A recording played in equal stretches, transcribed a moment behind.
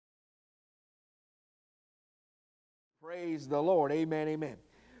Praise the Lord. Amen, amen.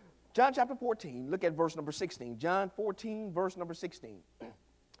 John chapter 14, look at verse number 16. John 14, verse number 16.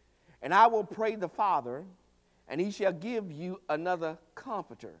 And I will pray the Father, and he shall give you another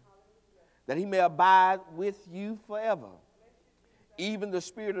comforter, that he may abide with you forever. Even the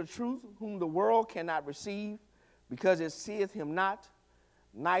Spirit of truth, whom the world cannot receive, because it seeth him not,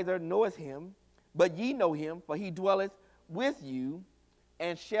 neither knoweth him, but ye know him, for he dwelleth with you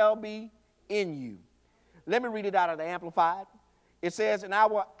and shall be in you. Let me read it out of the Amplified. It says, and I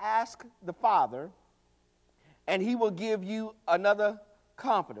will ask the Father, and he will give you another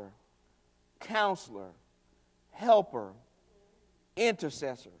comforter, counselor, helper,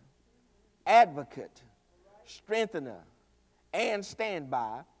 intercessor, advocate, strengthener, and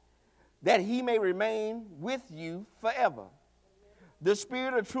standby, that he may remain with you forever. The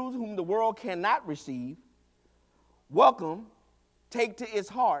Spirit of truth, whom the world cannot receive, welcome, take to its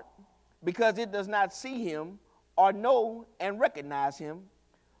heart, because it does not see him or know and recognize him,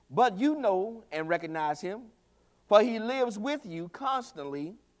 but you know and recognize him, for he lives with you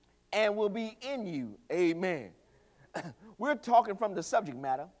constantly and will be in you. Amen. We're talking from the subject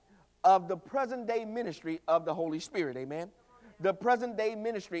matter of the present day ministry of the Holy Spirit. Amen. The present day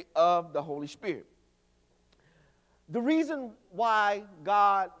ministry of the Holy Spirit. The reason why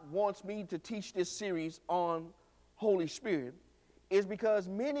God wants me to teach this series on Holy Spirit is because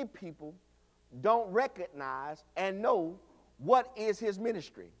many people don't recognize and know what is his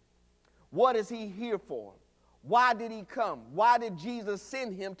ministry. What is he here for? Why did he come? Why did Jesus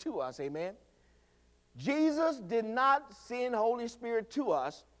send him to us? Amen. Jesus did not send Holy Spirit to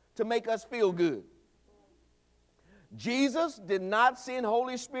us to make us feel good. Jesus did not send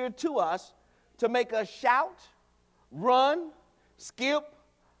Holy Spirit to us to make us shout, run, skip,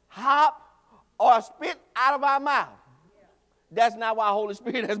 hop, or spit out of our mouth. That's not why Holy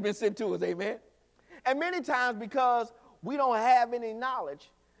Spirit has been sent to us, amen? And many times because we don't have any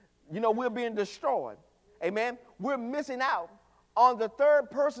knowledge, we're being destroyed, amen? We're missing out on the third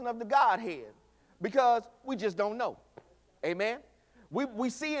person of the Godhead because we just don't know, amen? We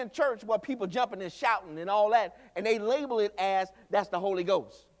see in church where people jumping and shouting and all that, and they label it as that's the Holy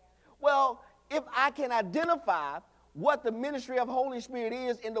Ghost. Well, if I can identify what the ministry of Holy Spirit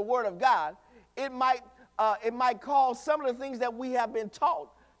is in the Word of God, it might cause some of the things that we have been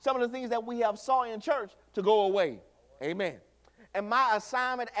taught, some of the things that we have saw in church to go away. Amen. And my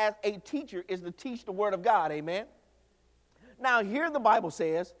assignment as a teacher is to teach the Word of God. Amen. Now, here the Bible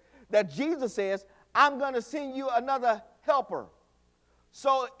says that Jesus says, I'm going to send you another helper.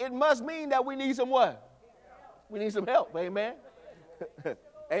 So it must mean that we need some what? We need some help. Amen.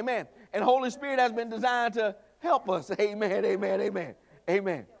 Amen. And Holy Spirit has been designed to help us. Amen, amen, amen,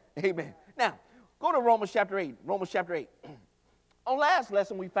 amen, amen. Now, go to Romans chapter 8. Romans chapter 8. On last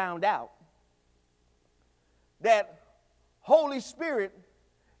lesson, we found out that Holy Spirit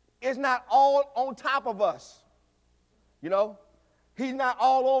is not all on top of us. He's not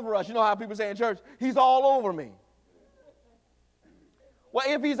all over us. You know how people say in church, he's all over me. Well,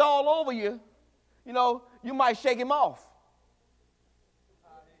 if he's all over you, you might shake him off.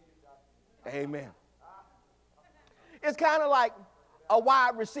 Amen. It's kind of like a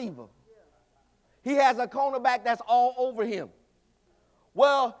wide receiver. He has a cornerback that's all over him.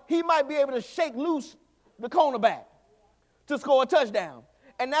 Well, he might be able to shake loose the cornerback to score a touchdown.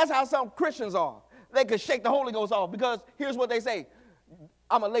 And that's how some Christians are. They can shake the Holy Ghost off because here's what they say.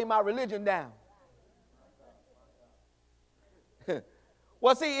 I'm going to lay my religion down.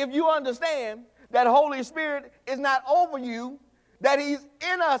 Well, see, if you understand that Holy Spirit is not over you, that he's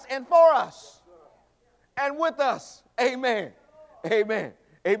in us and for us and with us. Amen. Amen.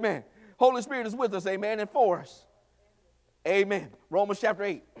 Amen. Holy Spirit is with us, amen, and for us. Amen. Romans chapter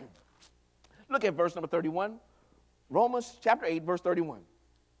 8. Look at verse number 31. Romans chapter 8, verse 31.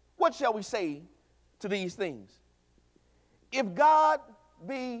 What shall we say to these things? If God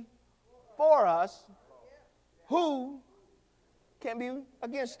be for us, who can be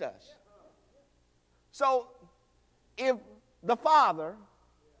against us? So, if the Father,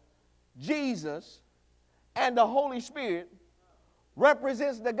 Jesus, and the Holy Spirit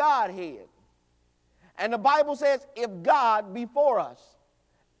represents the Godhead, and the Bible says if God be for us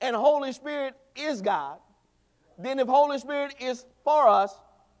and Holy Spirit is God, then if Holy Spirit is for us,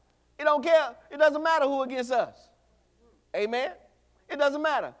 it don't care. It doesn't matter who against us. Amen? It doesn't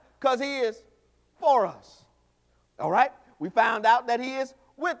matter because he is for us. All right? We found out that he is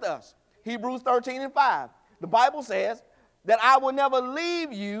with us. Hebrews 13 and 5. The Bible says that I will never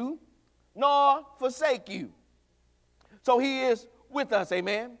leave you nor forsake you. So he is with us,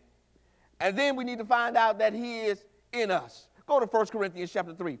 amen? And then we need to find out that he is in us. Go to 1 Corinthians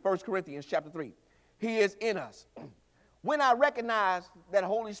chapter 3. 1 Corinthians chapter 3. He is in us. When I recognize that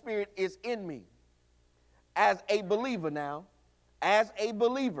Holy Spirit is in me as a believer now, as a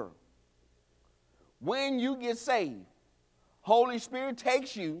believer, when you get saved, Holy Spirit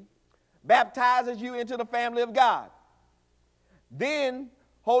takes you, baptizes you into the family of God. Then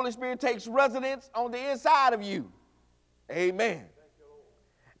Holy Spirit takes residence on the inside of you. Amen.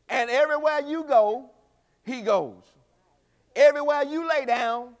 And everywhere you go, he goes. Everywhere you lay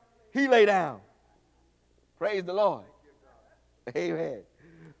down, he lay down. Praise the Lord. Amen.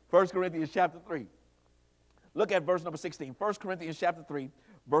 1 Corinthians chapter 3. Look at verse number 16. 1 Corinthians chapter 3,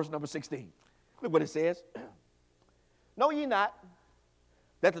 verse number 16. Look what it says. Know ye not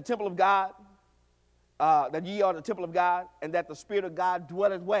that the temple of God, that ye are the temple of God, and that the Spirit of God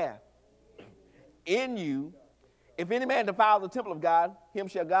dwelleth where? In you. If any man defile the temple of God, him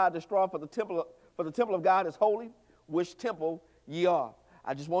shall God destroy, for the temple of God is holy, which temple ye are.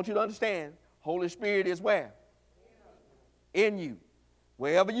 I just want you to understand, Holy Spirit is where? In you.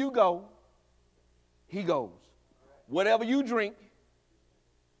 Wherever you go, he goes. Whatever you drink,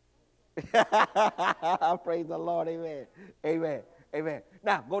 praise the Lord, amen, amen, amen.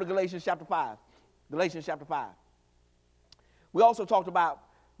 Now, go to Galatians chapter 5. Galatians chapter 5. We also talked about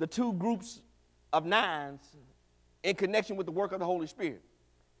the two groups of nines in connection with the work of the Holy Spirit.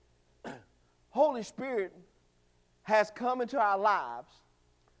 Holy Spirit has come into our lives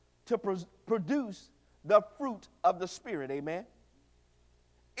to produce the fruit of the Spirit, amen,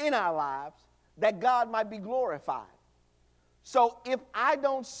 in our lives, that God might be glorified. So if I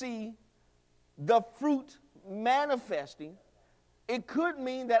don't see the fruit manifesting, it could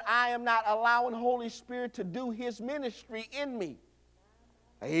mean that I am not allowing Holy Spirit to do his ministry in me.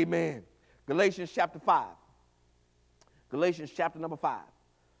 Amen. Galatians chapter 5. Galatians chapter number 5.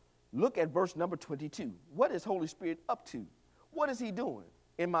 Look at verse number 22. What is Holy Spirit up to? What is he doing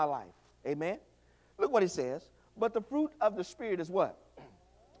in my life? Amen. Look what it says. But the fruit of the Spirit is what?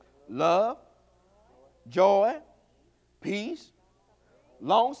 Love, joy, peace,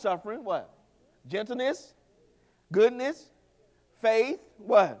 long-suffering, what? Gentleness, goodness, faith,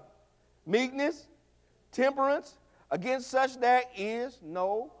 what? Meekness, temperance. Against such there is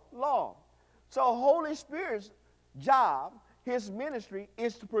no law. So Holy Spirit's job, his ministry,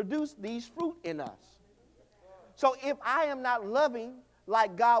 is to produce these fruit in us. So if I am not loving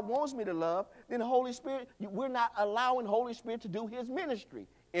like God wants me to love, then Holy Spirit, we're not allowing Holy Spirit to do his ministry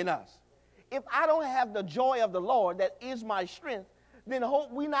in us. If I don't have the joy of the Lord that is my strength, then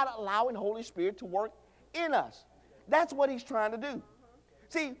we're not allowing Holy Spirit to work in us. That's what he's trying to do.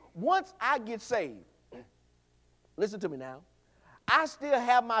 See, once I get saved, listen to me now, I still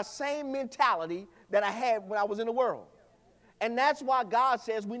have my same mentality that I had when I was in the world. And that's why God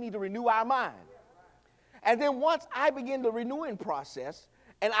says we need to renew our mind. And then once I begin the renewing process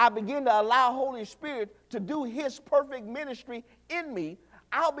and I begin to allow Holy Spirit to do his perfect ministry in me,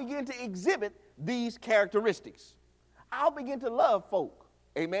 I'll begin to exhibit these characteristics. I'll begin to love folk,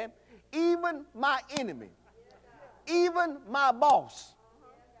 amen, even my enemy, even my boss,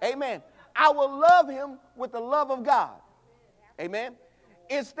 amen. I will love him with the love of God, amen.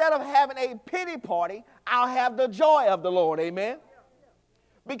 Instead of having a pity party, I'll have the joy of the Lord, amen.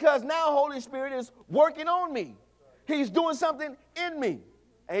 Because now Holy Spirit is working on me. He's doing something in me,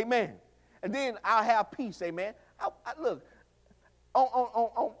 amen. And then I'll have peace, amen. Look,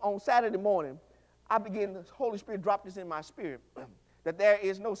 on Saturday morning, the Holy Spirit dropped this in my spirit, that there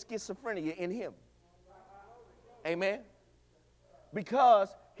is no schizophrenia in him. Amen. Because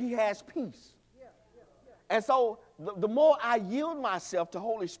he has peace. And so the more I yield myself to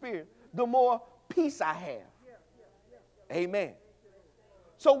Holy Spirit, the more peace I have. Amen.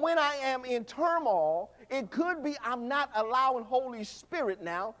 So when I am in turmoil, it could be I'm not allowing Holy Spirit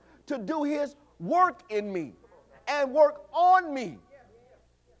now to do his work in me and work on me.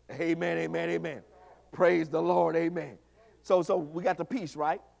 Amen, amen, amen. Praise the Lord, amen. So we got the peace,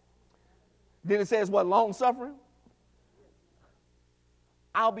 right? Then it says what? Long suffering.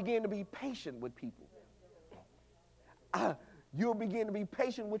 I'll begin to be patient with people. You'll begin to be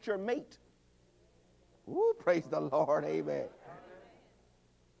patient with your mate. Ooh, praise the Lord, amen.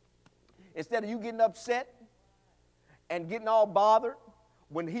 Instead of you getting upset and getting all bothered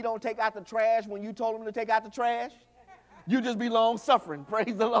when he don't take out the trash when you told him to take out the trash, you just be long suffering.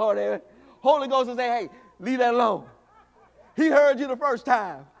 Praise the Lord, amen. Holy Ghost will say, hey, leave that alone. He heard you the first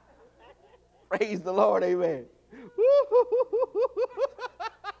time. Praise the Lord, amen.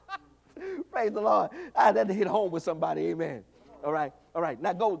 Praise the Lord. I had to hit home with somebody, amen. All right.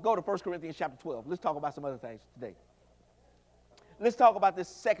 Now go to 1 Corinthians chapter 12. Let's talk about some other things today. Let's talk about this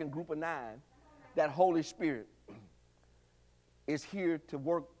second group of nine, that Holy Spirit is here to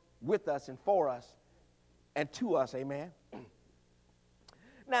work with us and for us and to us, amen.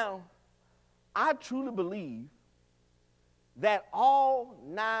 Now, I truly believe that all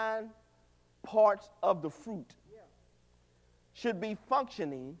 9 parts of the fruit should be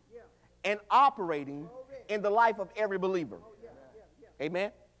functioning and operating in the life of every believer.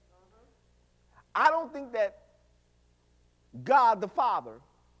 Amen. I don't think that God the Father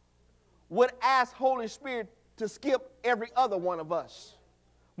would ask Holy Spirit to skip every other one of us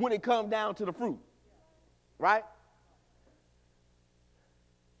when it comes down to the fruit. Right?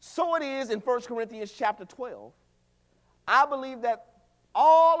 So it is in 1 Corinthians chapter 12. I believe that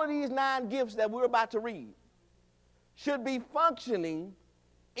all of these 9 gifts that we're about to read should be functioning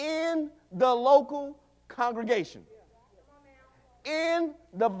in the local congregation, in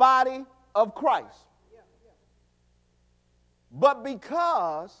the body of Christ. But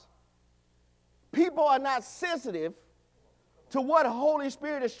because people are not sensitive to what Holy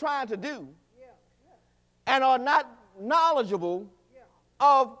Spirit is trying to do and are not knowledgeable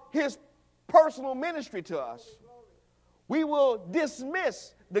of his personal ministry to us, we will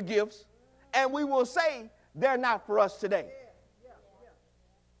dismiss the gifts and we will say they're not for us today.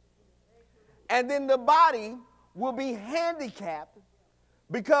 And then the body will be handicapped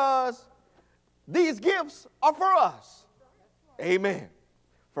because these gifts are for us. Amen.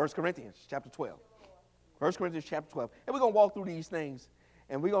 1 Corinthians chapter 12. 1 Corinthians chapter 12. And we're going to walk through these things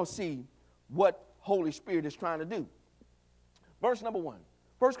and we're going to see what Holy Spirit is trying to do. Verse number 1.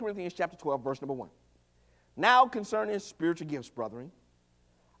 1 Corinthians chapter 12, verse number 1. Now concerning spiritual gifts, brethren,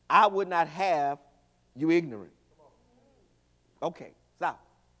 I would not have you ignorant. Okay, stop.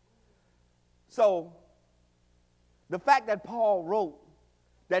 So, the fact that Paul wrote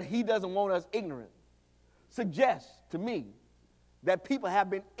that he doesn't want us ignorant suggests to me that people have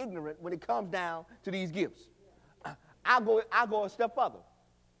been ignorant when it comes down to these gifts. I'll go a step further.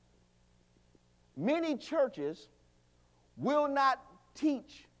 Many churches will not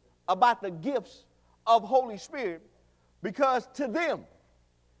teach about the gifts of Holy Spirit because to them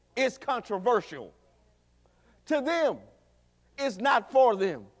it's controversial. To them, it's not for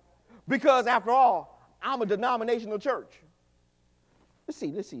them. Because after all, I'm a denominational church. Let's see.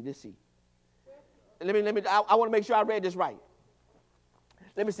 I want to make sure I read this right.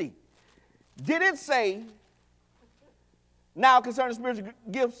 Let me see. Did it say, now concerning spiritual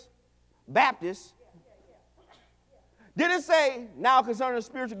gifts, Baptists? Did it say, now concerning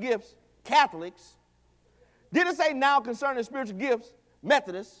spiritual gifts, Catholics? Did it say, now concerning spiritual gifts,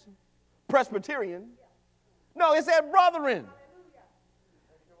 Methodists, Presbyterian? No, it said, brethren.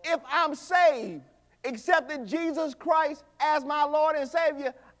 If I'm saved, accepted Jesus Christ as my Lord and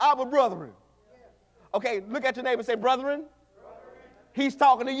Savior, I'm a brethren. Okay, look at your neighbor and say, brethren. He's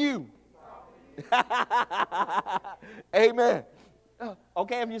talking to you. Amen.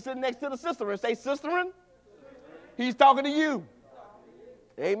 Okay, if you're sitting next to the sister and say, sisterin, he's talking to you.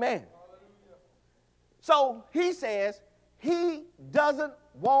 Amen. So he says he doesn't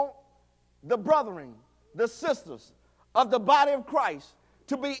want the brethren, the sisters of the body of Christ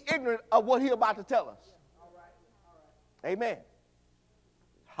to be ignorant of what he's about to tell us. Amen.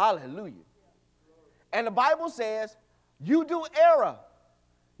 Hallelujah. And the Bible says, you do error,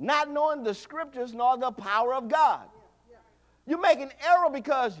 not knowing the scriptures nor the power of God. You make an error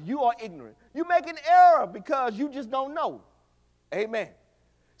because you are ignorant. You make an error because you just don't know. Amen.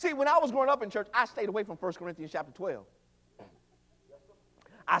 See, when I was growing up in church, I stayed away from 1 Corinthians chapter 12.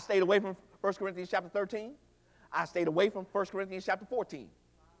 I stayed away from 1 Corinthians chapter 13. I stayed away from 1 Corinthians chapter 14.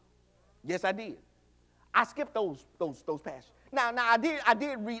 Yes, I did. I skipped those passages. Now I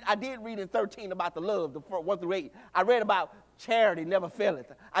did read in 13 about the love, the 1 through 8. I read about charity never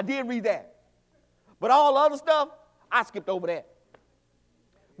faileth. I did read that. But all other stuff, I skipped over that.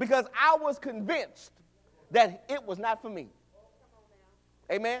 Because I was convinced that it was not for me.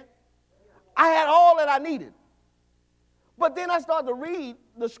 Amen? I had all that I needed. But then I started to read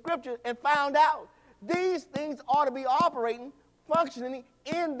the scripture and found out these things ought to be operating, functioning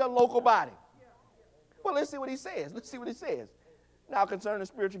in the local body. Well, let's see what he says. Let's see what he says. Now, concerning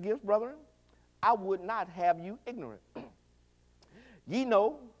spiritual gifts, brethren, I would not have you ignorant. Ye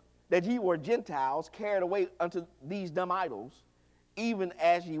know that ye were Gentiles carried away unto these dumb idols, even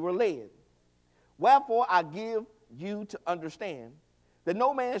as ye were led. Wherefore I give you to understand that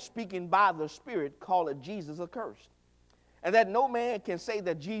no man speaking by the Spirit calleth Jesus accursed, and that no man can say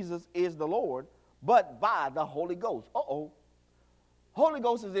that Jesus is the Lord, but by the Holy Ghost. Holy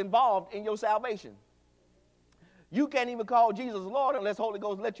Ghost is involved in your salvation. You can't even call Jesus Lord unless Holy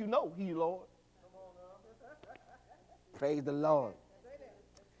Ghost let you know He's Lord. Praise the Lord.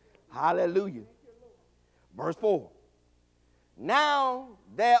 Hallelujah. Verse 4. Now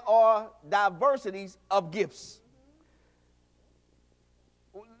there are diversities of gifts.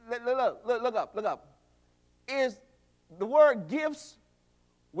 Look up. Is the word gifts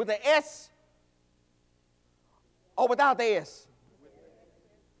with an S or without the S?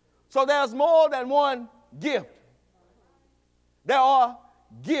 So there's more than one gift. There are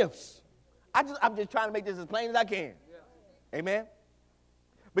gifts. I'm just trying to make this as plain as I can. Amen?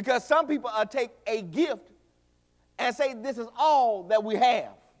 Because some people take a gift and say this is all that we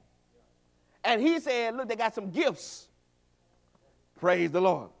have. And he said, look, they got some gifts. Praise the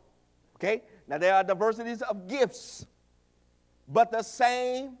Lord. Okay? Now there are diversities of gifts, but the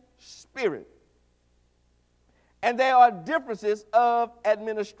same Spirit. And there are differences of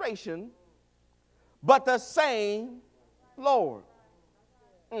administration, but the same Lord.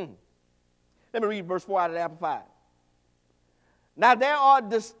 Let me read verse 4 out of the Amplified. Now there are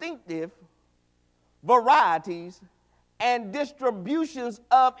distinctive varieties and distributions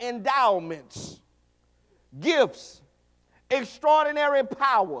of endowments, gifts, extraordinary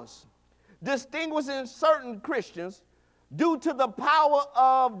powers, distinguishing certain Christians due to the power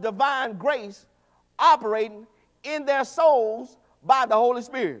of divine grace operating in their souls by the Holy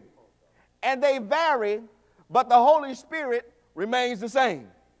Spirit. And they vary, but the Holy Spirit remains the same.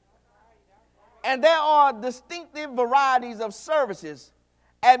 And there are distinctive varieties of services,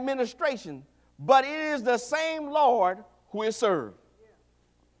 administration, but it is the same Lord who is served.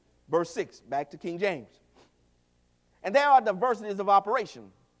 Verse 6, back to King James. And there are diversities of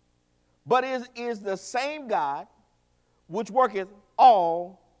operation, but it is the same God which worketh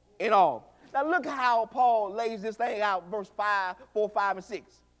all in all. Now look how Paul lays this thing out, verse 4, 5, and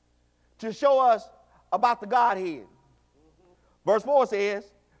 6, to show us about the Godhead. Verse 4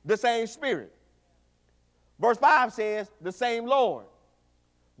 says, the same Spirit. Verse 5 says, the same Lord.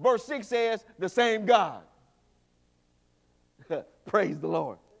 Verse 6 says, the same God. Praise the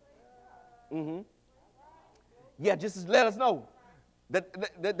Lord. Yeah, just to let us know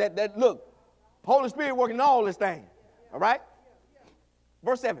that look, Holy Spirit working all this thing. All right?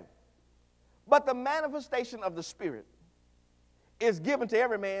 Verse 7. But the manifestation of the Spirit is given to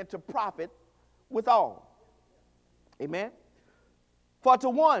every man to profit withal. Amen? For to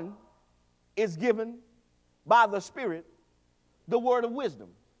one is given by the Spirit the word of wisdom.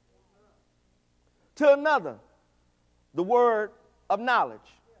 To another, the word of knowledge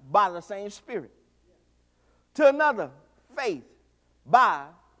by the same Spirit. To another, faith by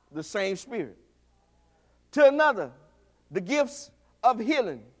the same Spirit. To another, the gifts of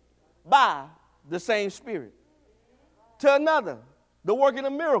healing by the same Spirit. To another, the working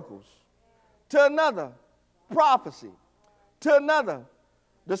of miracles. To another, prophecy. To another,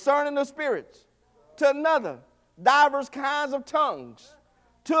 discerning of spirits. To another, divers kinds of tongues.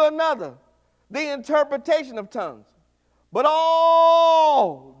 To another, the interpretation of tongues. But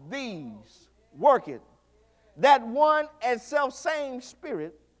all these worketh that one and self-same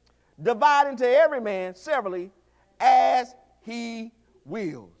Spirit, dividing to every man severally as he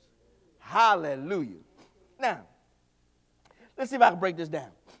wills. Hallelujah. Now, let's see if I can break this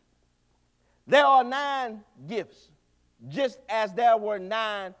down. There are 9 gifts, just as there were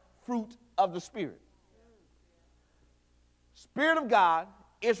 9 fruit of the Spirit. Spirit of God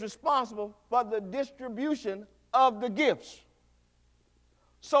is responsible for the distribution of the gifts.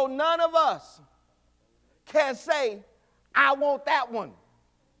 So none of us can say, I want that one.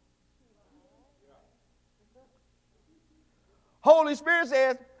 Holy Spirit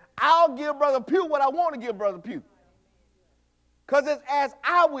says, I'll give Brother Pugh what I want to give Brother Pugh. Because it's as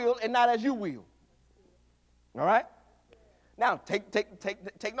I will and not as you will. All right? Now,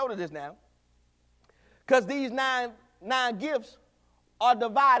 take note of this now. Because these nine gifts are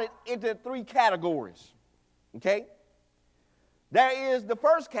divided into 3 categories. Okay? There is the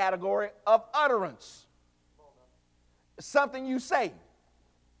first category of utterance. Something you say.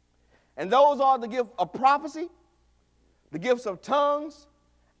 And those are the gift of prophecy, the gifts of tongues,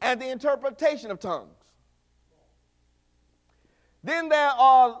 and the interpretation of tongues. Then there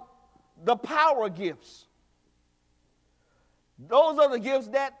are the power gifts. Those are the gifts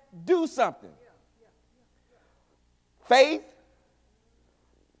that do something. Faith,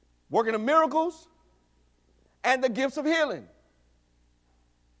 working of miracles, and the gifts of healing.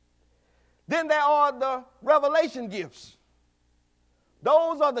 Then there are the revelation gifts.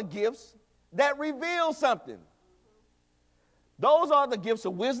 Those are the gifts that reveal something. Those are the gifts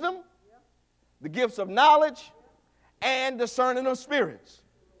of wisdom, the gifts of knowledge, and discerning of spirits.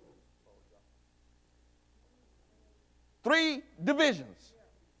 3 divisions.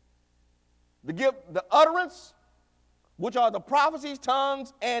 The utterance, which are the prophecies,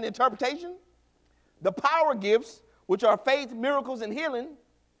 tongues, and interpretation. The power gifts, which are faith, miracles, and healing,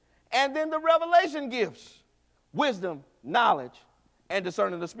 and then the revelation gifts, wisdom, knowledge, and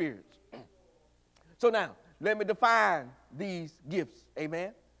discerning the spirits. So now, let me define these gifts.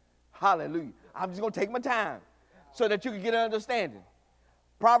 Amen. Hallelujah. I'm just going to take my time so that you can get an understanding.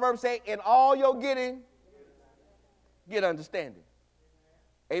 Proverbs say, in all your getting, get understanding.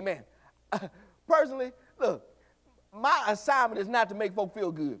 Amen. Personally, look, my assignment is not to make folk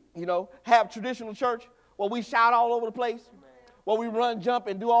feel good. You know, have traditional church where we shout all over the place, where we run, jump,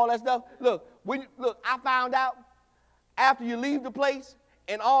 and do all that stuff. Look, I found out after you leave the place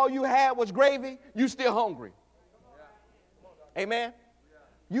and all you had was gravy, you still hungry. Amen.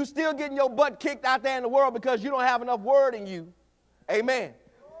 You still getting your butt kicked out there in the world because you don't have enough word in you. Amen.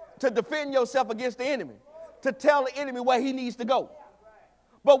 To defend yourself against the enemy, to tell the enemy where he needs to go.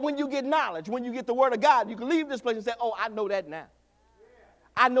 But when you get knowledge, when you get the word of God, you can leave this place and say, oh, I know that now.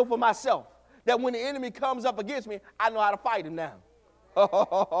 I know for myself that when the enemy comes up against me, I know how to fight him now.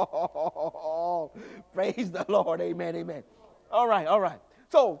 Oh, praise the Lord. Amen, amen. All right.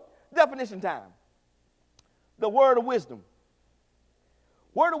 So, definition time. The word of wisdom.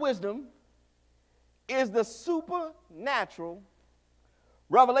 Word of wisdom is the supernatural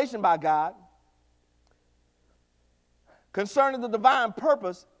revelation by God concerning the divine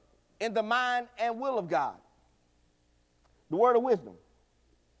purpose in the mind and will of God. The word of wisdom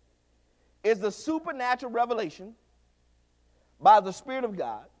is the supernatural revelation by the Spirit of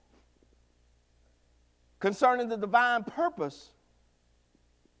God concerning the divine purpose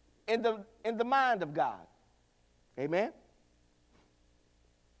in the mind of God. Amen?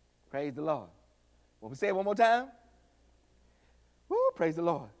 Praise the Lord. Want me to say it one more time? Woo, praise the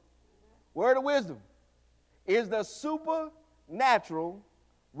Lord. Word of wisdom is the supernatural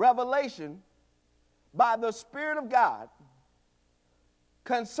revelation by the Spirit of God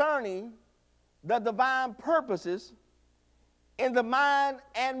concerning the divine purposes in the mind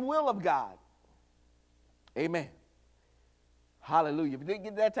and will of God. Amen. Hallelujah. If you didn't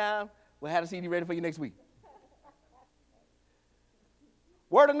get that time, we'll have a CD ready for you next week.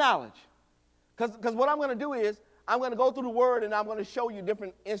 Word of knowledge. Because what I'm going to do is I'm going to go through the word and I'm going to show you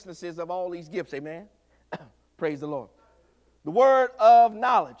different instances of all these gifts. Amen. Praise the Lord. The word of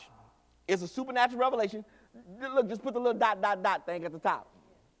knowledge is a supernatural revelation. Look, just put the little dot thing at the top.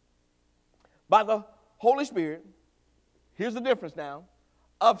 By the Holy Spirit, here's the difference now,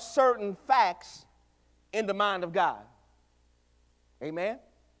 of certain facts in the mind of God. Amen.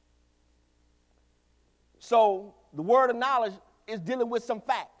 So the word of knowledge is dealing with some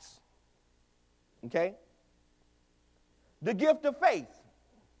facts. Okay? The gift of faith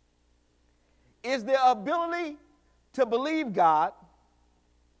is the ability to believe God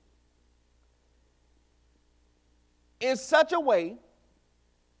in such a way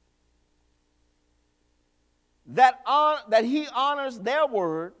that he honors their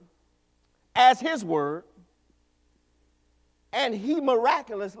word as his word, and he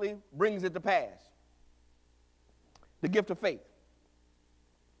miraculously brings it to pass. The gift of faith.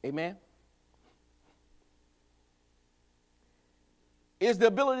 Amen. Is the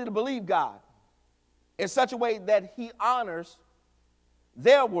ability to believe God in such a way that he honors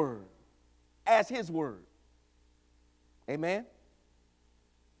their word as his word. Amen.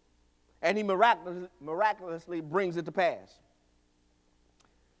 And he miraculously brings it to pass.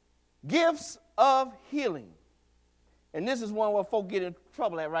 Gifts of healing. And this is one where folk get in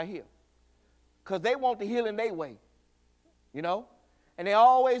trouble at right here. Because they want the healing their way. You know? And they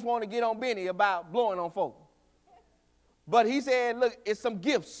always want to get on Benny about blowing on folk. But he said, look, it's some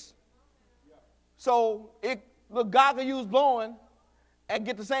gifts. So, God can use blowing and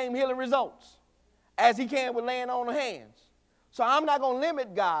get the same healing results as he can with laying on the hands. So I'm not going to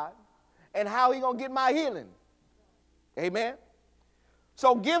limit God and how he going to get my healing. Amen?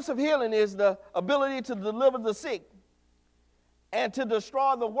 So gifts of healing is the ability to deliver the sick and to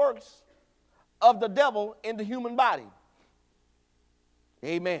destroy the works of the devil in the human body.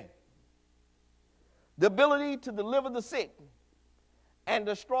 Amen. The ability to deliver the sick and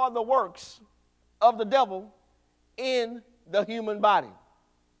destroy the works of the devil in the human body.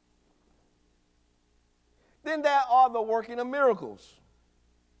 Then there are the working of miracles.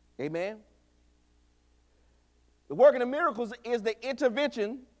 Amen. The working of miracles is the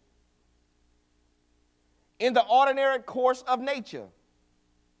intervention in the ordinary course of nature,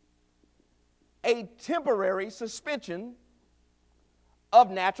 a temporary suspension of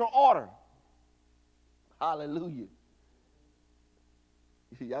natural order. Hallelujah.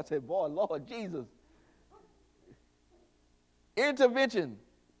 Y'all said, boy, Lord Jesus. Intervention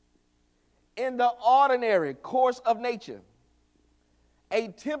in the ordinary course of nature, a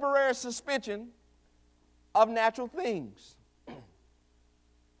temporary suspension of natural things.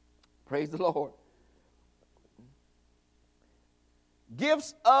 Praise the Lord.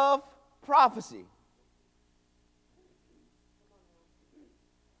 Gifts of prophecy.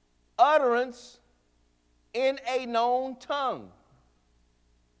 Utterance in a known tongue.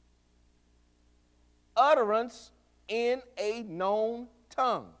 Utterance in a known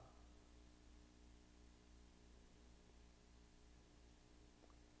tongue.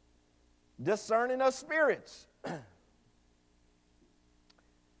 Discerning of spirits.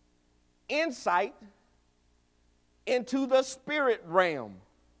 Insight into the spirit realm.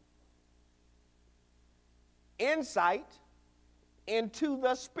 Insight into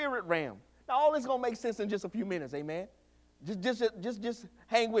the spirit realm. Now, all this is going to make sense in just a few minutes, amen? Just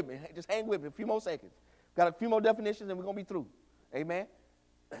hang with me. Just hang with me a few more seconds. Got a few more definitions and we're going to be through. Amen?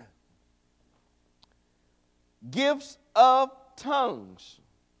 Gifts of tongues.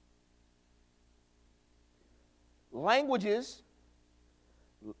 Languages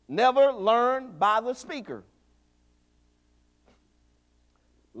never learned by the speaker.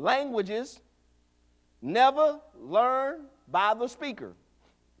 Languages never learned by the speaker.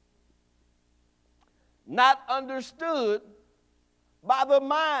 Not understood by the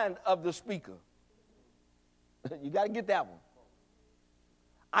mind of the speaker. You got to get that one.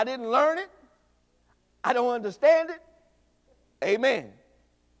 I didn't learn it. I don't understand it. Amen.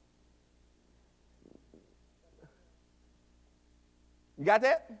 You got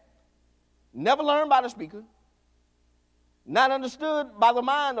that? Never learned by the speaker. Not understood by the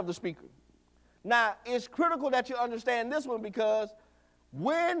mind of the speaker. Now, it's critical that you understand this one because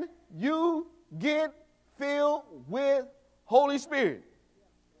when you get filled with Holy Spirit,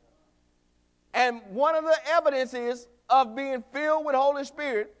 and one of the evidences of being filled with Holy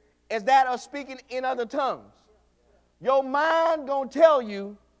Spirit is that of speaking in other tongues. Your mind gonna tell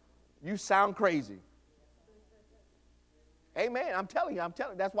you, you sound crazy. Amen. I'm telling you.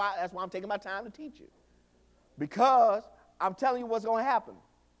 That's why I'm taking my time to teach you. Because I'm telling you what's going to happen.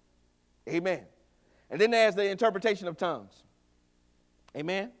 Amen. And then there's the interpretation of tongues.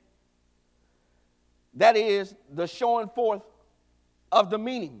 Amen. That is the showing forth of the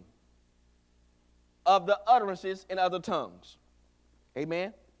meaning of the utterances in other tongues.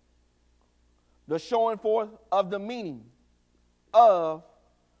 Amen. The showing forth of the meaning of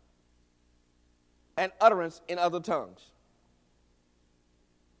an utterance in other tongues.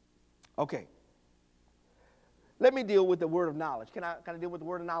 Okay. Let me deal with the word of knowledge. Can I deal with the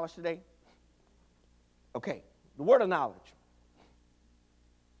word of knowledge today? Okay. The word of knowledge.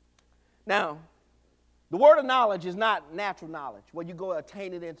 Now, the word of knowledge is not natural knowledge, where you go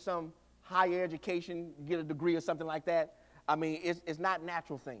attain it in some higher education, you get a degree or something like that. I mean, it's not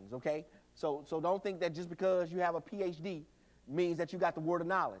natural things, okay? So don't think that just because you have a PhD means that you got the word of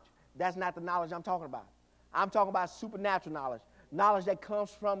knowledge. That's not the knowledge I'm talking about. I'm talking about supernatural knowledge, knowledge that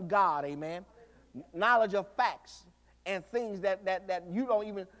comes from God, amen? Knowledge of facts and things that you don't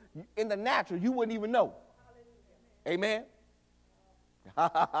even, in the natural, you wouldn't even know. Amen?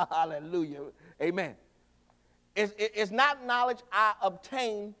 Hallelujah. Amen. It's not knowledge I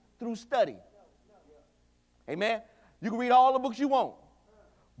obtain through study. Amen? You can read all the books you want,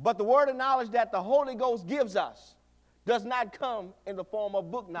 but the word of knowledge that the Holy Ghost gives us does not come in the form of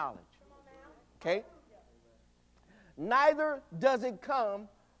book knowledge. Okay? Neither does it come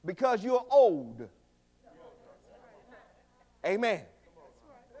because you're old. Amen.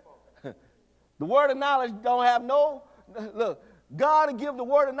 The word of knowledge don't have no, look, God will give the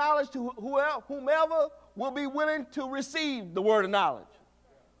word of knowledge to whomever will be willing to receive the word of knowledge.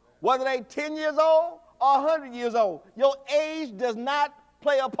 Whether they 10 years old or 100 years old, your age does not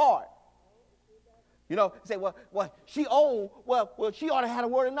play a part. You know, say, well, she old. Well, she ought to have a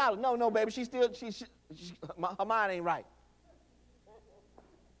word of knowledge. No, baby, she her mind ain't right.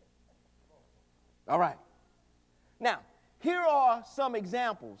 All right. Now, here are some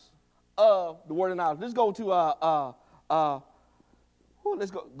examples of the word of knowledge. Let's go to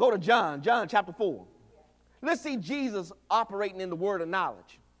go to John chapter 4. Let's see Jesus operating in the word of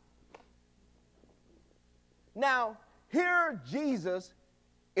knowledge. Now, here Jesus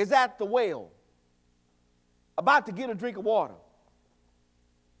is at the well, about to get a drink of water.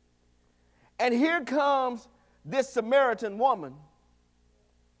 And here comes this Samaritan woman.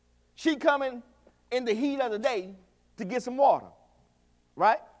 She coming in the heat of the day to get some water,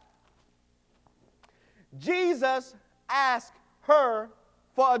 right? Jesus asked her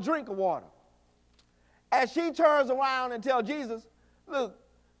for a drink of water. As she turns around and tells Jesus, look,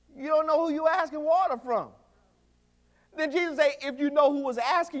 you don't know who you're asking water from. Then Jesus said, if you know who was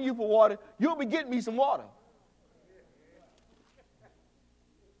asking you for water, you'll be getting me some water.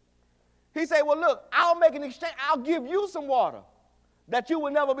 He said, well, look, I'll make an exchange. I'll give you some water that you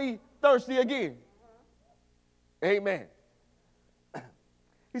will never be thirsty again. Amen.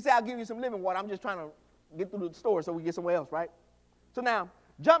 He said, I'll give you some living water. I'm just trying to get through the story so we get somewhere else, right? So now,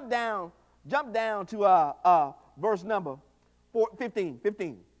 jump down to verse number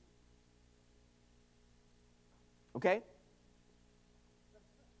 15. Okay?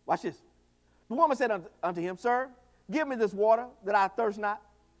 Watch this. The woman said unto him, Sir, give me this water that I thirst not,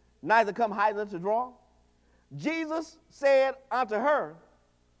 neither come hither to draw. Jesus said unto her,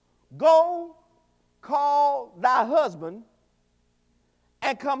 Go, call thy husband,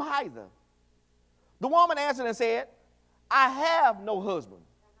 and come hither. The woman answered and said, I have no husband.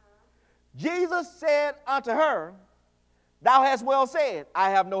 Jesus said unto her, Thou hast well said, I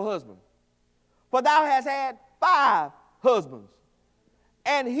have no husband. For thou hast had 5 husbands,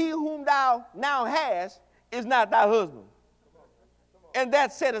 and he whom thou now hast is not thy husband. And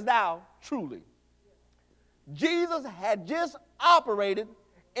that saidest thou truly. Jesus had just operated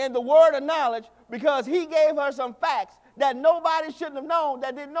in the word of knowledge because he gave her some facts that nobody shouldn't have known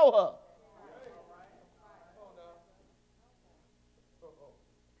that didn't know her.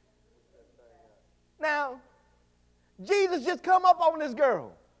 Now, Jesus just come up on this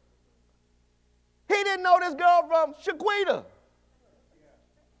girl. He didn't know this girl from Shaquita.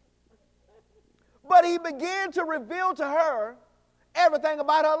 But he began to reveal to her everything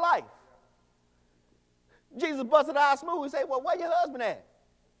about her life. Jesus busted out smooth. He said, well, where your husband at?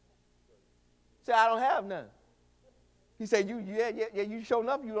 He said, I don't have none. He said, you showing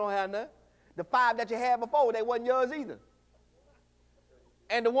up, you don't have none. The 5 that you had before, they wasn't yours either.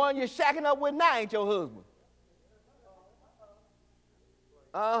 And the one you're shacking up with now ain't your husband.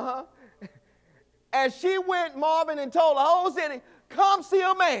 Uh-huh. And she went, Marvin, and told the whole city, come see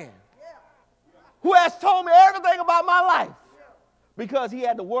a man who has told me everything about my life. Because he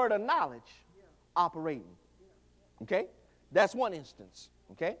had the word of knowledge operating. Okay? That's one instance.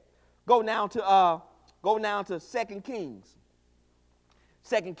 Okay? Go now to 2 Kings.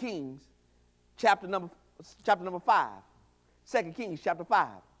 2 Kings, chapter number 5. 2 Kings chapter 5.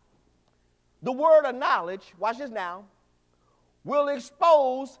 The word of knowledge, watch this now, will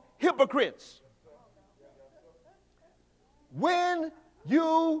expose hypocrites. When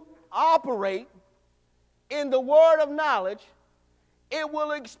you operate in the word of knowledge, it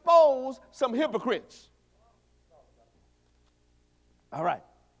will expose some hypocrites. All right.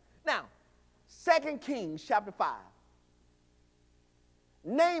 Now, 2 Kings chapter 5.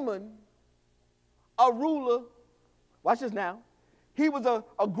 Naaman, a ruler, watch this now. He was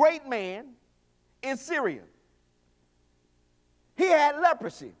a great man in Syria. He had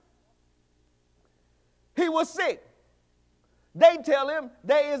leprosy. He was sick. They tell him,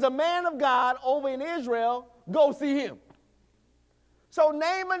 there is a man of God over in Israel, go see him. So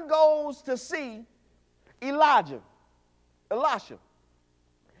Naaman goes to see Elisha,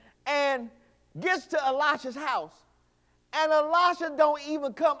 and gets to Elisha's house, and Elisha don't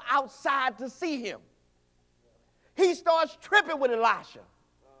even come outside to see him. He starts tripping with Elisha,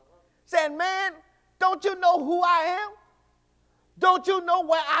 saying, man, don't you know who I am? Don't you know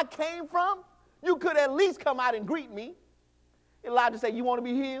where I came from? You could at least come out and greet me. Elijah said, you want to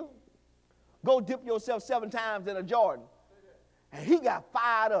be healed? Go dip yourself 7 times in a Jordan. And he got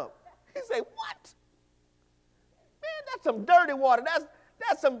fired up. He said, what? Man, that's some dirty water.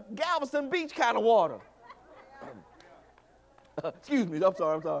 That's some Galveston Beach kind of water. Excuse me, I'm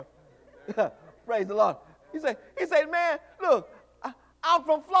sorry. Praise the Lord. He said, man, look, I'm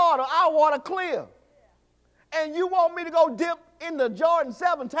from Florida. Our water clear. And you want me to go dip in the Jordan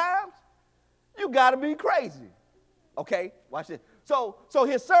 7 times? You got to be crazy. Okay, watch this. So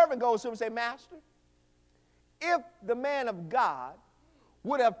his servant goes to him and says, Master, if the man of God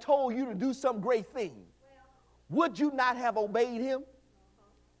would have told you to do some great thing, would you not have obeyed him?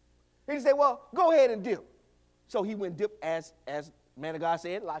 And he said, well, go ahead and dip. So he went dip as man of God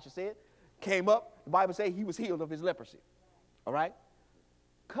said, Elisha said, came up. The Bible says he was healed of his leprosy. All right?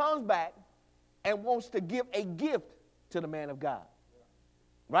 Comes back and wants to give a gift to the man of God.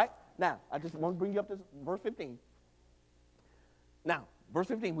 Right? Now, I just want to bring you up to verse 15. Now, verse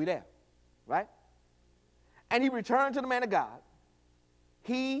 15, we there. Right? And he returned to the man of God,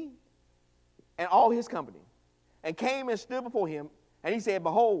 he and all his company, and came and stood before him, and he said,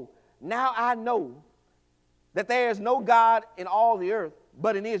 behold, now I know that there is no God in all the earth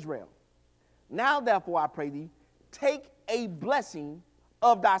but in Israel. Now, therefore, I pray thee, take a blessing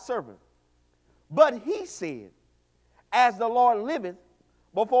of thy servant. But he said, as the Lord liveth,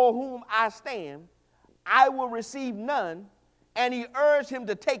 before whom I stand, I will receive none. And he urged him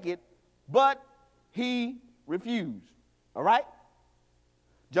to take it, but he refused. All right?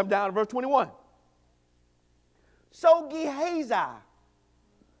 Jump down to verse 21. So Gehazi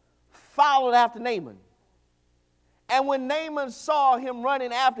followed after Naaman. And when Naaman saw him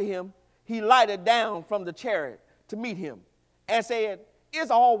running after him, he lighted down from the chariot to meet him and said,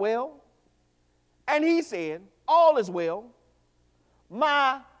 "Is all well?" And he said, "All is well.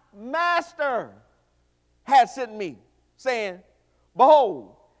 My master had sent me, saying,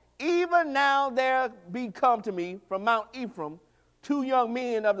 Behold, even now there be come to me from Mount Ephraim 2 young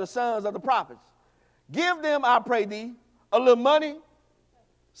men of the sons of the prophets. Give them, I pray thee, a little money,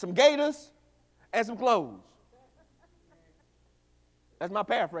 some gaiters, and some clothes." That's my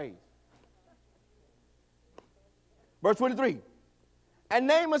paraphrase. Verse 23. And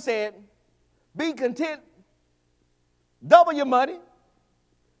Naaman said, "Be content, double your money,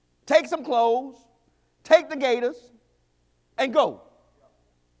 take some clothes, take the gaiters, and go."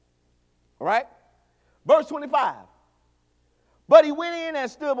 All right? Verse 25. But he went in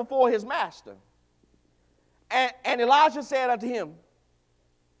and stood before his master. And Elijah said unto him,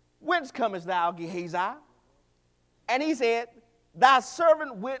 "Whence comest thou, Gehazi?" And he said, "Thy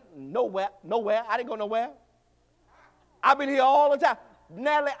servant went nowhere. I didn't go nowhere. I've been here all the time.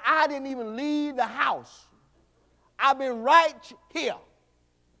 Natalie, I didn't even leave the house. I've been right here."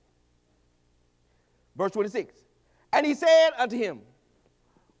 Verse 26. And he said unto him,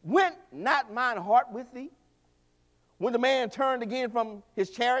 "Went not mine heart with thee when the man turned again from his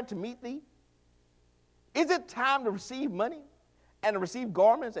chariot to meet thee? Is it time to receive money and to receive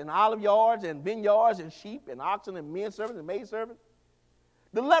garments and olive yards and vineyards and sheep and oxen and men servants and maid servants?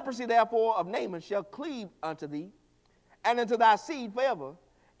 The leprosy therefore of Naaman shall cleave unto thee and unto thy seed forever."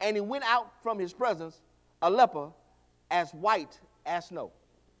 And he went out from his presence a leper as white as snow.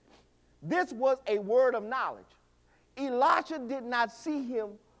 This was a word of knowledge. Elisha did not see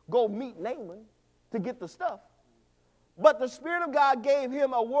him go meet Naaman to get the stuff. But the Spirit of God gave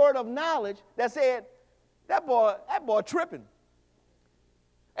him a word of knowledge that said, that boy tripping.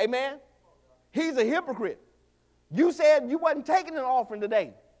 Amen? He's a hypocrite. You said you wasn't taking an offering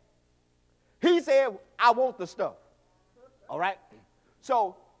today. He said, "I want the stuff." All right?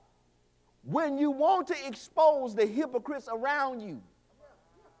 So, when you want to expose the hypocrites around you,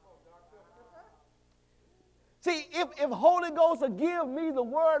 see, if Holy Ghost will give me the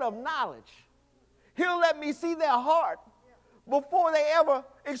word of knowledge, he'll let me see their heart before they ever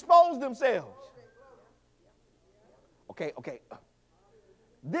expose themselves. Okay.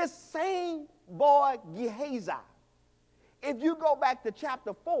 This same boy, Gehazi, if you go back to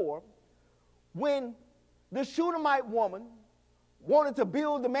chapter 4, when the Shunammite woman wanted to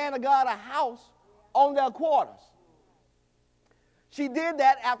build the man of God a house on their quarters, she did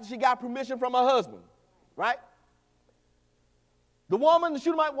that after she got permission from her husband, right? The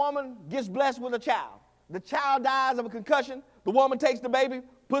Shunammite woman, gets blessed with a child. The child dies of a concussion. The woman takes the baby,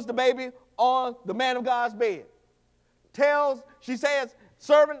 puts the baby on the man of God's bed. She says,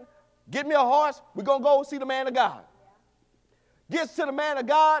 "Servant, get me a horse. We're going to go see the man of God." Gets to the man of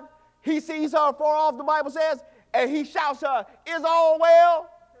God. He sees her far off, the Bible says, and he shouts to her, "Is all well?"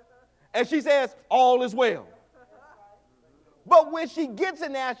 And she says, "All is well." But when she gets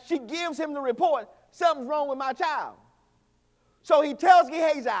in there, she gives him the report, "Something's wrong with my child." So he tells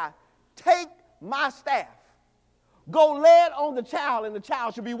Gehazi, "Take my staff, go lay it on the child, and the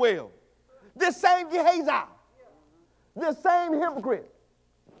child should be well." This same Gehazi, this same hypocrite,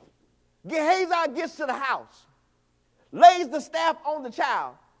 Gehazi gets to the house, lays the staff on the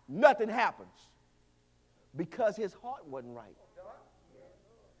child, nothing happens because his heart wasn't right.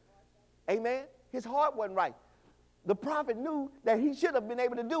 Amen? His heart wasn't right. The prophet knew that he should have been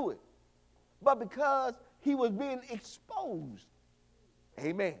able to do it, but because he was being exposed,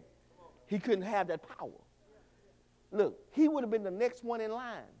 amen, he couldn't have that power. Look, he would have been the next one in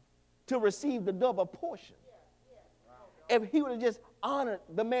line to receive the double portion if he would have just honored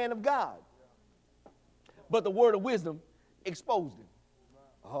the man of God. But the word of wisdom exposed him.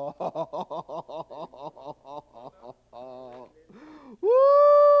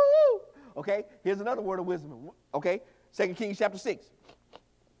 Woo! Okay, here's another word of wisdom. Okay, 2 Kings chapter 6.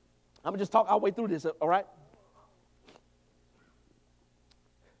 I'm going to just talk our way through this, all right?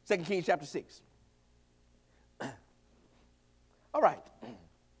 2 Kings chapter 6. All right.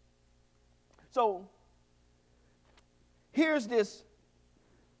 So, here's this.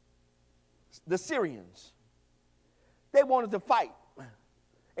 The Syrians, they wanted to fight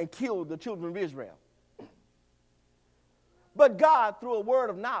and kill the children of Israel. But God, through a word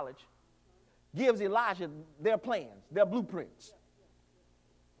of knowledge, gives Elijah their plans, their blueprints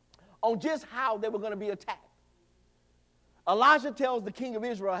on just how they were going to be attacked. Elijah tells the king of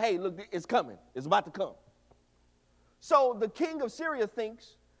Israel, "Hey, look, it's coming. It's about to come." So the king of Syria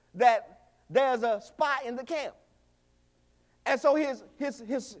thinks that there's a spy in the camp. And so his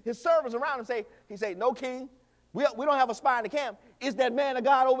servants around him say, no, king, we don't have a spy in the camp. It's that man of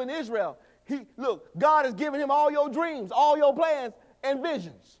God over in Israel. Look, God has given him all your dreams, all your plans and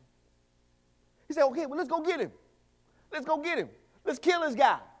visions. He said, okay, well, let's go get him. Let's go get him. Let's kill this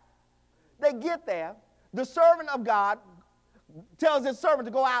guy. They get there. The servant of God tells his servant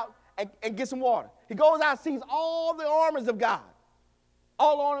to go out and get some water. He goes out, sees all the armies of God,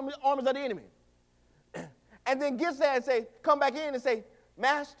 all the armies of the enemy. And then gets there and come back in and say,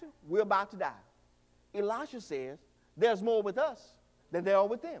 Master, we're about to die. Elisha says, there's more with us than there are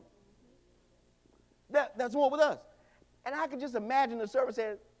with them. That's more with us. And I can just imagine the servant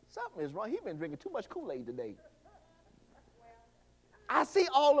saying, something is wrong. He's been drinking too much Kool-Aid today. I see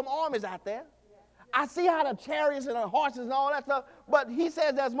all them armies out there. I see how the chariots and the horses and all that stuff, but he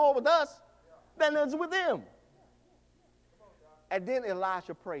says there's more with us than there's with them. And then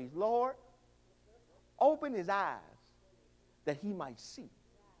Elisha prays, Lord, open his eyes that he might see.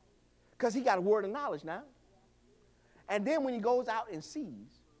 Because he got a word of knowledge now. And then when he goes out and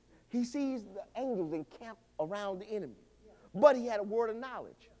sees, he sees the angels encamped around the enemy. But he had a word of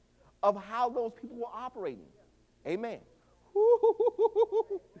knowledge of how those people were operating. Amen.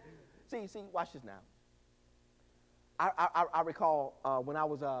 See, watch this now. I recall when I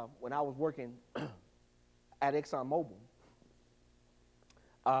was working at ExxonMobil.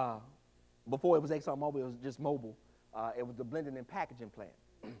 Before it was ExxonMobil, it was just Mobil. It was the blending and packaging plant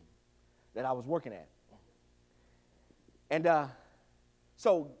that I was working at. And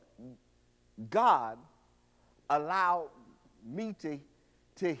so God allowed me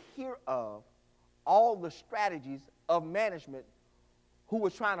to hear of all the strategies of management who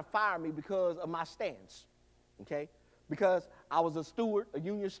was trying to fire me because of my stance, okay? Because I was a steward, a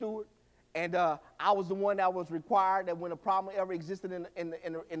union steward, and I was the one that was required that when a problem ever existed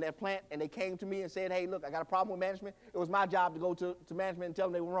in that plant and they came to me and said, hey, look, I got a problem with management, it was my job to go to management and tell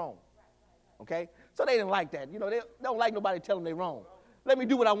them they were wrong, okay? So they didn't like that. You know, they don't like nobody telling them they're wrong. Let me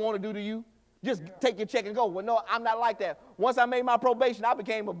do what I want to do to you. Just take your check and go. Well, no, I'm not like that. Once I made my probation, I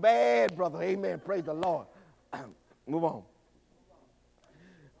became a bad brother. Amen. Praise the Lord. Move on.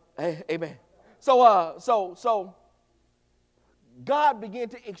 Amen. So God began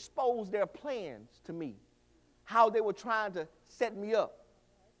to expose their plans to me, how they were trying to set me up.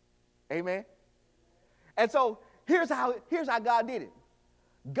 Amen. And so here's how God did it.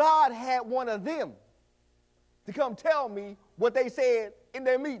 God had one of them to come tell me what they said in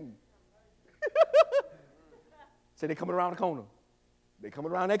their meeting. So they're coming around the corner. They're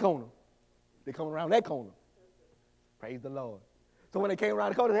coming around that corner. They're coming around that corner. Praise the Lord. So when they came around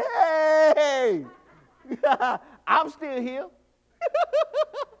the corner, they said, hey, I'm still here.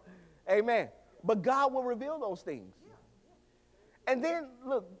 Amen. But God will reveal those things. And then,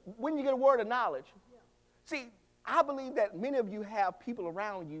 look, when you get a word of knowledge, see, I believe that many of you have people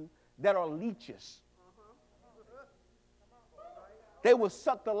around you that are leeches. They will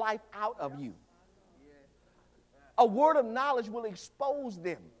suck the life out of you. A word of knowledge will expose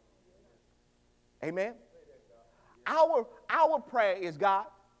them. Amen. Our prayer is, God,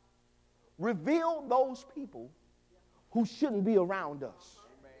 reveal those people who shouldn't be around us.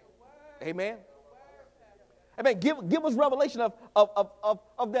 Amen. Amen. Give us revelation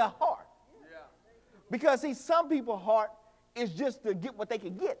of their heart. Because, see, some people's heart is just to get what they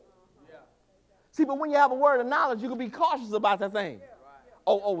can get. See, but when you have a word of knowledge, you can be cautious about that thing.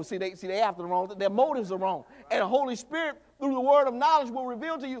 See, they after the wrong. Their motives are wrong. And the Holy Spirit, through the word of knowledge, will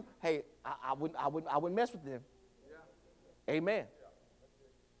reveal to you, hey, I wouldn't mess with them. Yeah. Amen.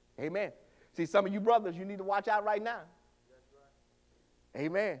 Yeah. Amen. See, some of you brothers, you need to watch out right now. Right.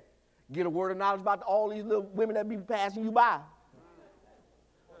 Amen. Get a word of knowledge about all these little women that be passing you by.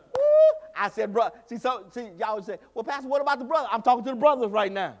 Woo! I said, brother. See, y'all would say, well, Pastor, what about the brother? I'm talking to the brothers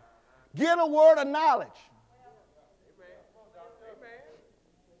right now. Get a word of knowledge.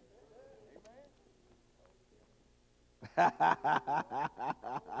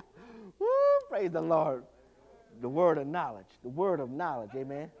 Woo, praise the Lord. The word of knowledge. The word of knowledge.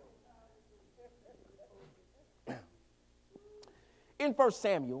 Amen. In 1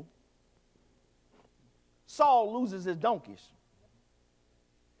 Samuel, Saul loses his donkeys,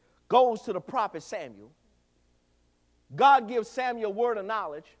 goes to the prophet Samuel. God gives Samuel a word of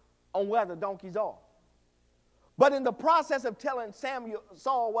knowledge on where the donkeys are. But in the process of telling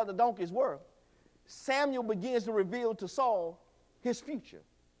Saul where the donkeys were, Samuel begins to reveal to Saul his future,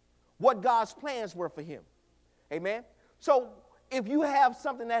 what God's plans were for him. Amen. So if you have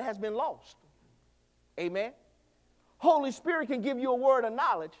something that has been lost, amen, Holy Spirit can give you a word of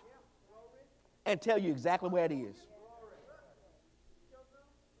knowledge and tell you exactly where it is.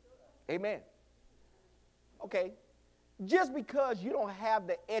 Amen. Okay. Just because you don't have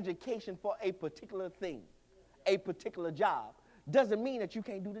the education for a particular thing, a particular job, doesn't mean that you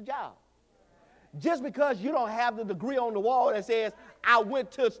can't do the job. Just because you don't have the degree on the wall that says, I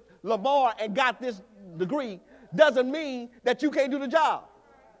went to Lamar and got this degree, doesn't mean that you can't do the job.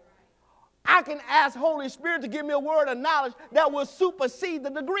 I can ask Holy Spirit to give me a word of knowledge that will supersede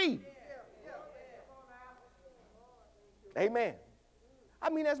the degree. Amen. I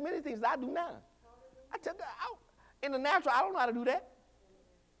mean, there's many things that I do now. I tell God, in the natural, I don't know how to do that.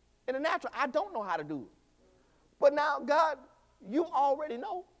 In the natural, I don't know how to do it. But now, God, you already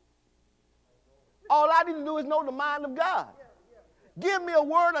know. All I need to do is know the mind of God. Give me a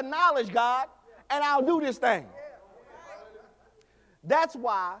word of knowledge, God, and I'll do this thing. That's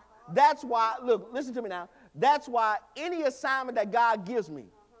why, look, listen to me now. That's why any assignment that God gives me,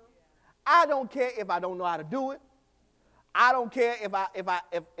 I don't care if I don't know how to do it. I don't care if I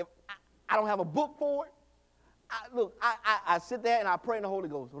don't have a book for it. I sit there and I pray in the Holy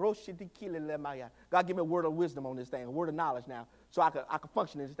Ghost. God, give me a word of wisdom on this thing, a word of knowledge now, so I can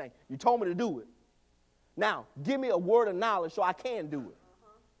function in this thing. You told me to do it. Now, give me a word of knowledge so I can do it.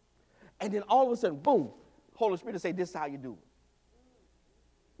 And then all of a sudden, boom, Holy Spirit will say, this is how you do it.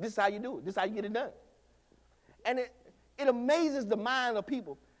 This is how you do it. This is how you get it done. And it amazes the mind of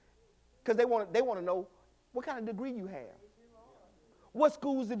people because they want to know what kind of degree you have. What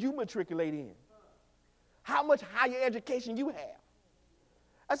schools did you matriculate in? How much higher education you have?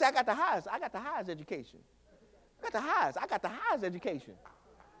 I say, I got the highest education. I got the highest education.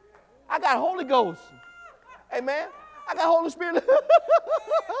 I got Holy Ghost. Amen. I got Holy Spirit.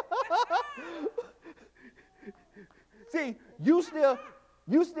 See, you still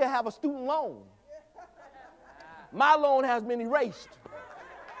have a student loan. My loan has been erased.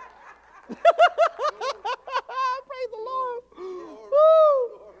 Praise the Lord.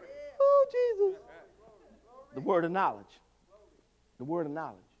 Oh, Jesus. The word of knowledge. The word of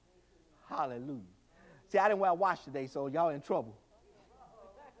knowledge. Hallelujah. See, I didn't wear a watch today, so y'all in trouble.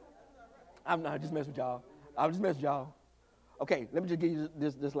 I'm not just messing with y'all. Okay, let me just give you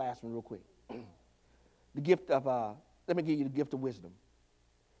this last one real quick. Let me give you the gift of wisdom.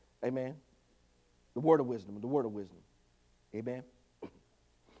 Amen. The word of wisdom. Amen.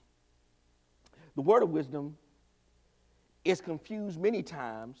 The word of wisdom is confused many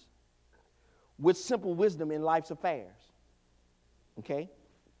times with simple wisdom in life's affairs. Okay?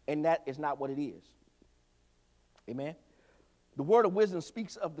 And that is not what it is. Amen. The word of wisdom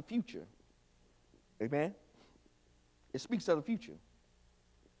speaks of the future. Amen. It speaks of the future.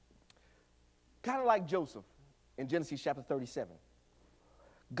 Kind of like Joseph in Genesis chapter 37.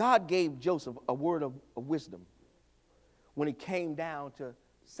 God gave Joseph a word of wisdom when it came down to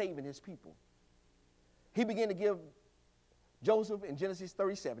saving his people. He began to give Joseph in Genesis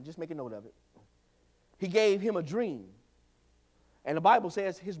 37, just make a note of it. He gave him a dream. And the Bible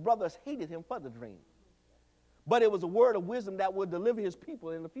says his brothers hated him for the dream. But it was a word of wisdom that would deliver his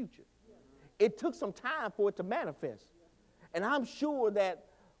people in the future. It took some time for it to manifest. And I'm sure that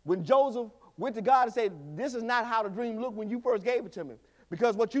when Joseph went to God and said, this is not how the dream looked when you first gave it to me.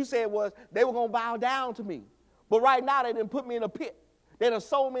 Because what you said was they were going to bow down to me. But right now they didn't put me in a pit. They done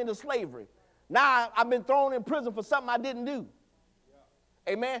sold me into slavery. Now I've been thrown in prison for something I didn't do.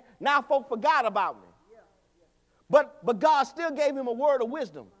 Amen. Now folk forgot about me. But God still gave him a word of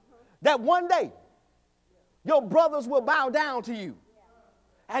wisdom that one day your brothers will bow down to you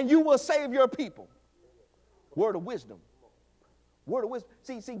and you will save your people. Word of wisdom. Word of wisdom.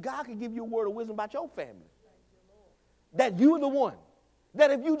 See, God can give you a word of wisdom about your family. That you're the one. That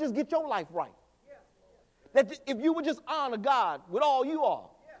if you just get your life right. That if you would just honor God with all you are.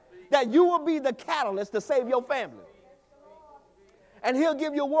 That you will be the catalyst to save your family. And he'll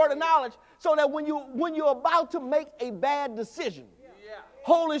give you a word of knowledge so that when you're about to make a bad decision,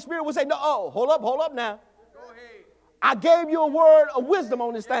 Holy Spirit will say, no, hold up now. I gave you a word of wisdom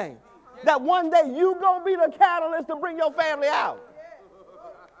on this thing. That one day you're going to be the catalyst to bring your family out.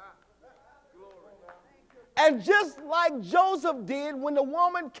 And just like Joseph did when the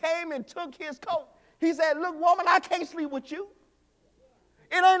woman came and took his coat, he said, look, woman, I can't sleep with you.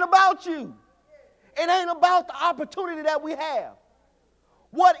 It ain't about you. It ain't about the opportunity that we have.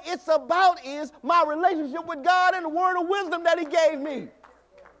 What it's about is my relationship with God and the word of wisdom that he gave me.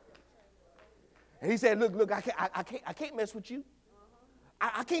 And he said, look, I can't mess with you.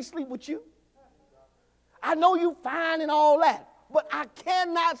 I can't sleep with you. I know you fine and all that, but I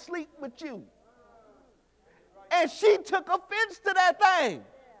cannot sleep with you. And she took offense to that thing.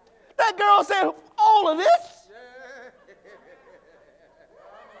 That girl said, all of this?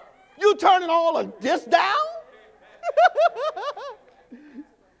 You turning all of this down?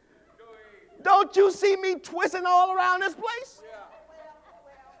 Don't you see me twisting all around this place?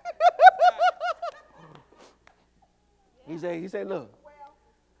 He said, look,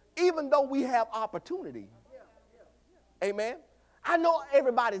 even though we have opportunity, amen, I know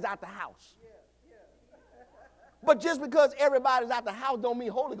everybody's out the house. But just because everybody's out the house don't mean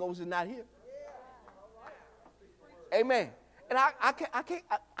Holy Ghost is not here. Amen. And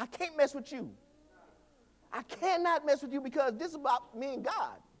I can't mess with you. I cannot mess with you because this is about me and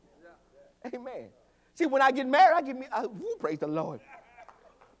God. Amen. See, when I get married, praise the Lord.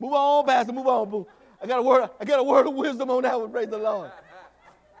 Move on, Pastor, move on, boo. I got a word of wisdom on that one, praise the Lord.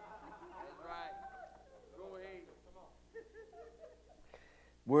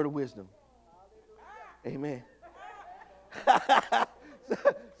 Word of wisdom. Amen.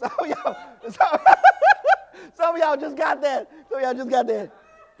 Some of y'all just got that.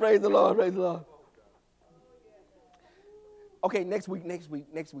 Praise the Lord, praise the Lord. Okay, next week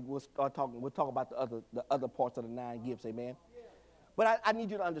we'll start talking. We'll talk about the other parts of the 9 gifts, amen. But I need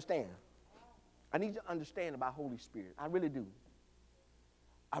you to understand. I need you to understand about Holy Spirit. I really do.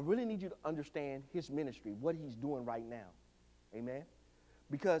 I really need you to understand his ministry, what he's doing right now. Amen.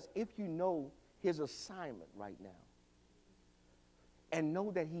 Because if you know his assignment right now and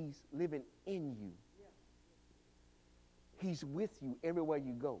know that he's living in you, he's with you everywhere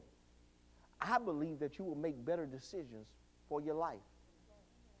you go, I believe that you will make better decisions for your life.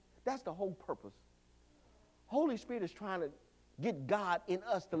 That's the whole purpose. Holy Spirit is trying to get God in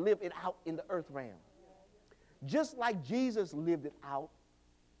us to live it out in the earth realm. Just like Jesus lived it out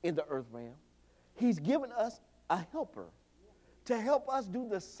in the earth realm, he's given us a helper to help us do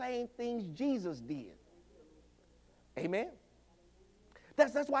the same things Jesus did. Amen?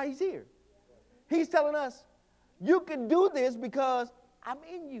 That's why he's here. He's telling us, you can do this because I'm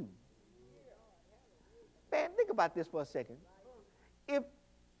in you. Man, think about this for a second. If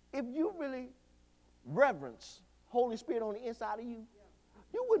you really reverence Holy Spirit on the inside of you,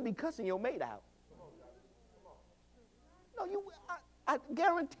 you wouldn't be cussing your mate out. No, I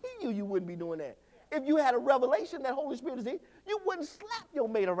guarantee you wouldn't be doing that. If you had a revelation that Holy Spirit is in, you wouldn't slap your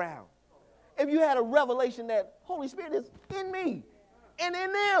mate around. If you had a revelation that Holy Spirit is in me and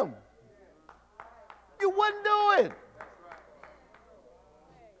in them, you wouldn't do it.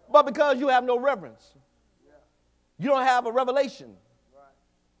 But because you have no reverence, you don't have a revelation,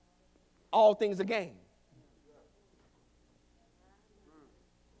 all things are gain.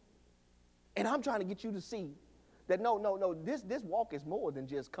 And I'm trying to get you to see that no, this walk is more than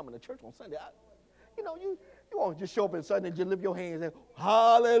just coming to church on Sunday. You won't just show up on Sunday and just lift your hands and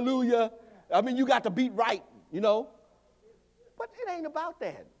hallelujah. I mean, you got the beat right, But it ain't about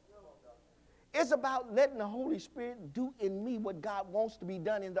that. It's about letting the Holy Spirit do in me what God wants to be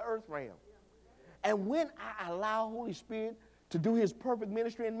done in the earth realm. And when I allow Holy Spirit to do his perfect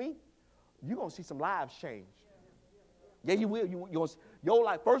ministry in me, you're going to see some lives change. Yeah, you will. Your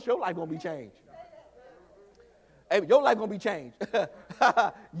life going to be changed. Hey, your life going to be changed.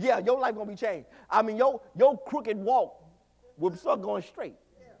 Yeah, your life going to be changed. I mean, your crooked walk will start going straight.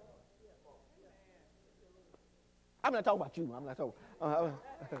 I'm not talking about you. I'm not talking.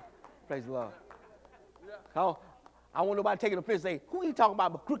 Praise the Lord. I want nobody taking offense and say, who are you talking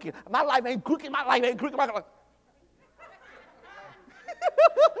about crooked? My life ain't crooked. My life ain't crooked. My life.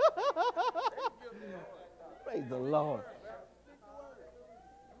 Praise the Lord.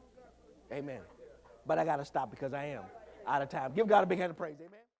 Amen. But I got to stop because I am out of time. Give God a big hand of praise.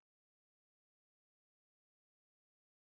 Amen.